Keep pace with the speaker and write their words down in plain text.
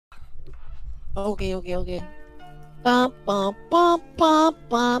Okay, okay, okay. Bum bum bum bum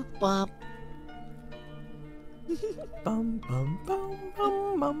bum bum. Bum bum bum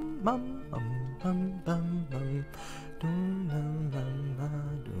bum bum bum bum bum bum. Do la la la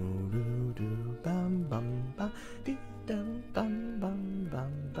do do do bum bum ba dee dum bum bum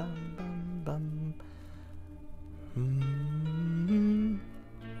bum bum bum bum.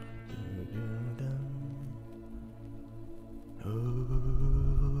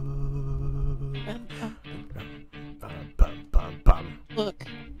 Look,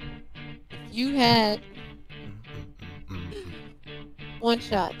 you had one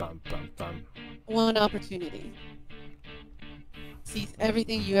shot, one opportunity. Seize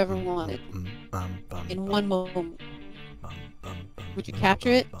everything you ever wanted in one moment. Would you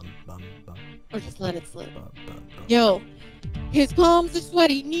capture it or just let it slip? Yo, his palms are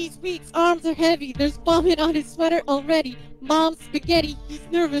sweaty, knees weak, arms are heavy. There's vomit on his sweater already. Mom's spaghetti, he's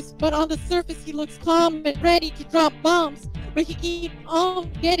nervous, but on the surface he looks calm and ready to drop bombs. But he keeps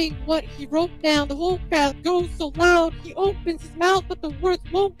on getting what he wrote down. The whole crowd goes so loud. He opens his mouth, but the words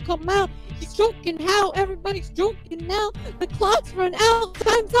won't come out. He's joking how everybody's joking now. The clock's run out,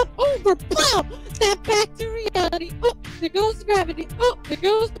 time's up, over, bam! Snap back to reality. Oh, there goes gravity. Oh, there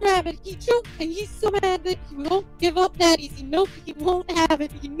goes gravity. He choked and he's so mad that he won't give up that easy. He knows he won't have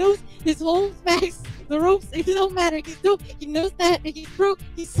it. He knows his whole max. The ropes, it don't matter. He's dope. He knows that he's broke.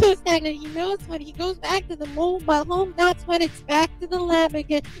 He's so stagnant. He knows when he goes back to the mobile home, that's when it's back to the lab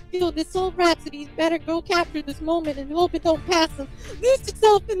again. Feel this whole rhapsody. He's better go capture this moment and hope it don't pass him. Lose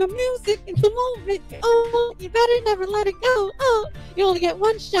yourself in the music, in the moment. Oh, you better never let it go. Oh, you only get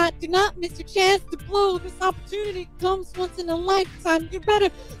one shot. Do not miss your chance to blow. This opportunity comes once in a lifetime. You better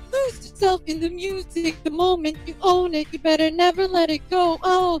lose yourself in the music. The moment you own it, you better never let it go.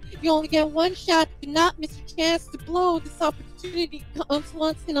 Oh, you only get one shot. Do not miss your chance to blow. This opportunity comes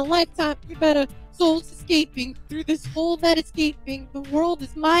once in a lifetime. You better. Souls escaping through this hole that escaping. The world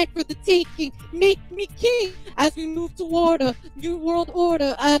is mine for the taking. Make me king as we move toward a new world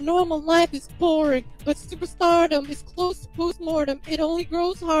order. A normal life is boring, but superstardom is close to postmortem. It only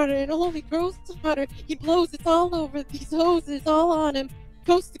grows harder. It only grows harder. He blows. It's all over. These hoses all on him.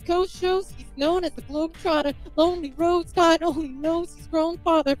 Coast to coast shows, he's known as the Globetrotter. Lonely roads, God only knows he's grown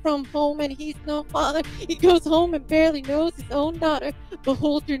farther from home and he's no father. He goes home and barely knows his own daughter. But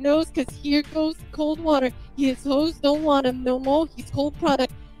hold your nose, cause here goes the cold water. His hoes don't want him no more, he's cold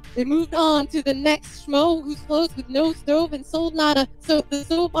product. They moved on to the next schmo who flows with no stove and sold nada. So the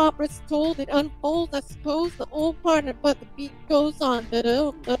soap opera's told, it unfolds, I suppose, the old partner, but the beat goes on.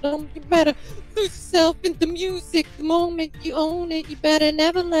 You better lose yourself in the music. The moment you own it, you better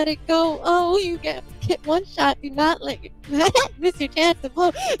never let it go. Oh, you get one shot, do not let it miss your chance to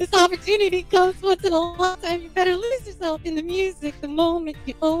blow. This opportunity comes once in a lifetime. You better lose yourself in the music. The moment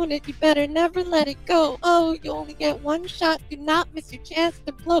you own it, you better never let it go. Oh, you only get one shot, do not miss your chance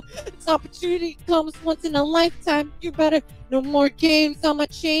to blow. This opportunity comes once in a lifetime. You better. No more games. I'ma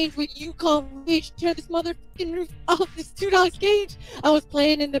change what you call rage. Tear this motherfucking roof off this $2 cage. I was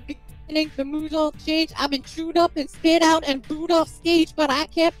playing in the beginning. The mood all changed. I've been chewed up and spit out and booed off stage, but I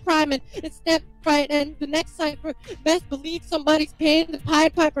kept priming and stepped right. And the next cipher, best believe somebody's paying the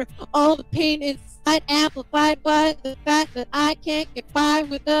Pied Piper. All the pain inside amplified by the fact that I can't get by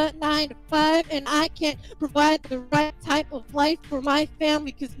with a 9 to 5, and I can't provide the right type of life for my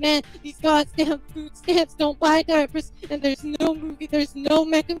family. Cause man, these goddamn food stamps don't buy diapers, and there's no movie, there's no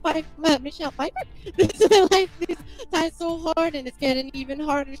Michelle Pfeiffer. This is my life is tied so hard, and it's getting even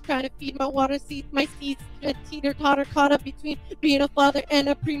harder trying to feed my water seeds. My seeds teeter totter caught up between being a father and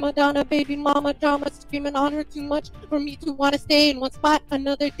a prima donna. Baby mama drama screaming on her too much for me to want to stay in one spot.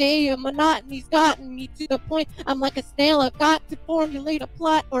 Another day of monotony's gotten me to the point I'm like a snail. I've got to formulate a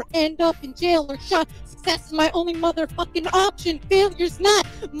plot or end up in jail or shot. Success is my only motherfucking option. Failure's not.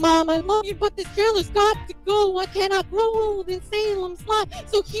 Mom, I love you, but this trailer's got to go. I cannot grow old in Salem's lot.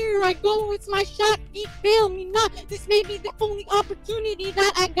 So here I go. It's my shot. Feet fail me not. This may be the only opportunity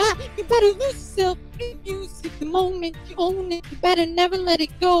that I got. You better lose yourself. Use it the moment you own it. You better never let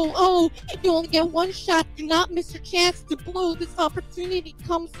it go. Oh, you only get one shot. Do not miss your chance to blow. This opportunity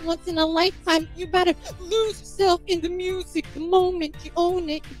comes once in a lifetime. You better lose yourself in the music. The moment you own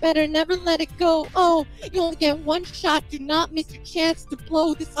it, you better never let it go. Oh, you only get one shot. Do not miss your chance to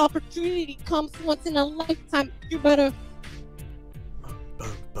blow. This opportunity comes once in a lifetime. You better.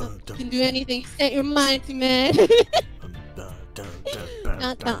 You can do anything you set your mind to, man.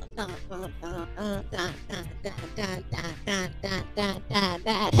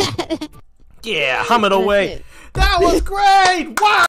 Yeah, hum it away. That was great! Wow!